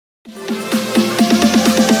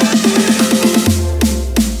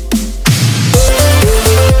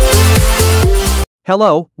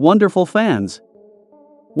Hello, wonderful fans.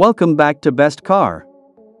 Welcome back to Best Car.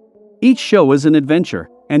 Each show is an adventure,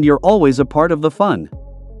 and you're always a part of the fun.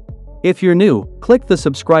 If you're new, click the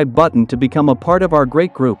subscribe button to become a part of our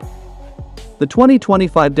great group. The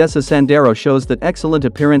 2025 Dacia Sandero shows that excellent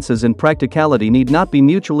appearances and practicality need not be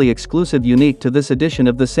mutually exclusive unique to this edition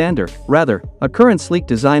of the Sander. Rather, a current sleek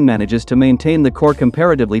design manages to maintain the core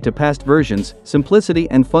comparatively to past versions, simplicity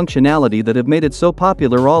and functionality that have made it so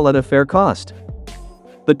popular all at a fair cost.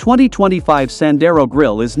 The 2025 Sandero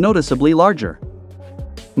grille is noticeably larger.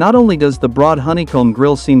 Not only does the broad honeycomb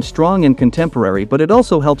grille seem strong and contemporary, but it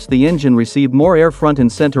also helps the engine receive more air. Front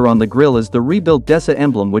and center on the grille is the rebuilt Dacia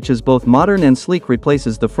emblem, which is both modern and sleek,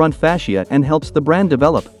 replaces the front fascia and helps the brand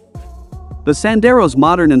develop. The Sandero's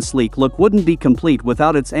modern and sleek look wouldn't be complete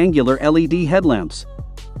without its angular LED headlamps.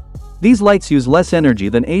 These lights use less energy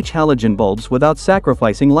than halogen bulbs without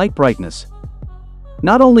sacrificing light brightness.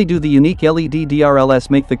 Not only do the unique LED DRLs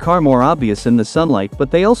make the car more obvious in the sunlight, but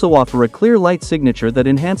they also offer a clear light signature that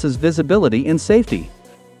enhances visibility and safety.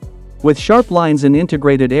 With sharp lines and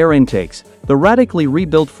integrated air intakes, the radically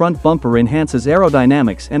rebuilt front bumper enhances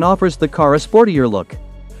aerodynamics and offers the car a sportier look.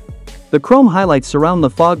 The chrome highlights surround the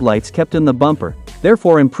fog lights kept in the bumper,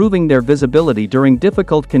 therefore improving their visibility during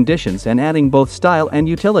difficult conditions and adding both style and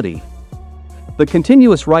utility. The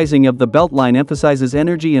continuous rising of the beltline emphasizes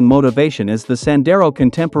energy and motivation, as the Sandero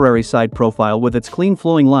contemporary side profile with its clean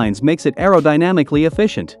flowing lines makes it aerodynamically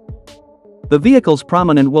efficient. The vehicle's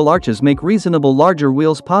prominent wheel arches make reasonable larger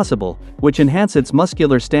wheels possible, which enhance its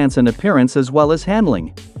muscular stance and appearance as well as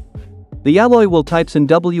handling. The alloy wheel types and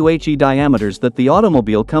WHE diameters that the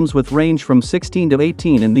automobile comes with range from 16 to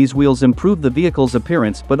 18, and these wheels improve the vehicle's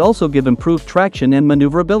appearance but also give improved traction and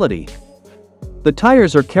maneuverability. The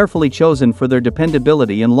tires are carefully chosen for their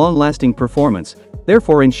dependability and long-lasting performance,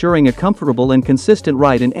 therefore ensuring a comfortable and consistent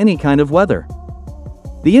ride in any kind of weather.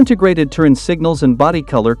 The integrated turn signals and body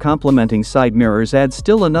color complementing side mirrors add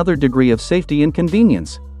still another degree of safety and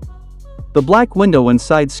convenience. The black window and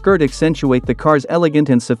side skirt accentuate the car's elegant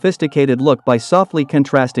and sophisticated look by softly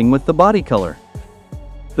contrasting with the body color.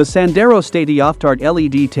 The Sandero state-of-the-art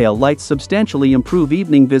LED tail lights substantially improve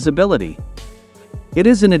evening visibility. It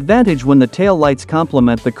is an advantage when the tail lights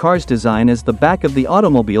complement the car's design, as the back of the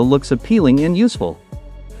automobile looks appealing and useful.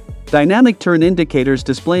 Dynamic turn indicators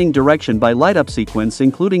displaying direction by light-up sequence,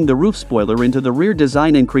 including the roof spoiler into the rear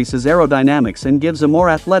design, increases aerodynamics and gives a more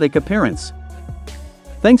athletic appearance.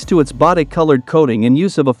 Thanks to its body-colored coating and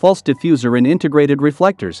use of a false diffuser and integrated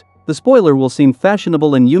reflectors, the spoiler will seem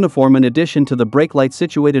fashionable and uniform in addition to the brake light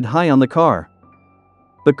situated high on the car.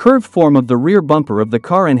 The curved form of the rear bumper of the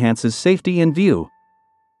car enhances safety and view.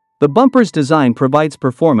 The bumper's design provides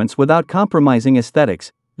performance without compromising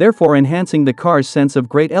aesthetics, therefore enhancing the car's sense of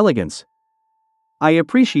great elegance. I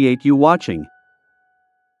appreciate you watching.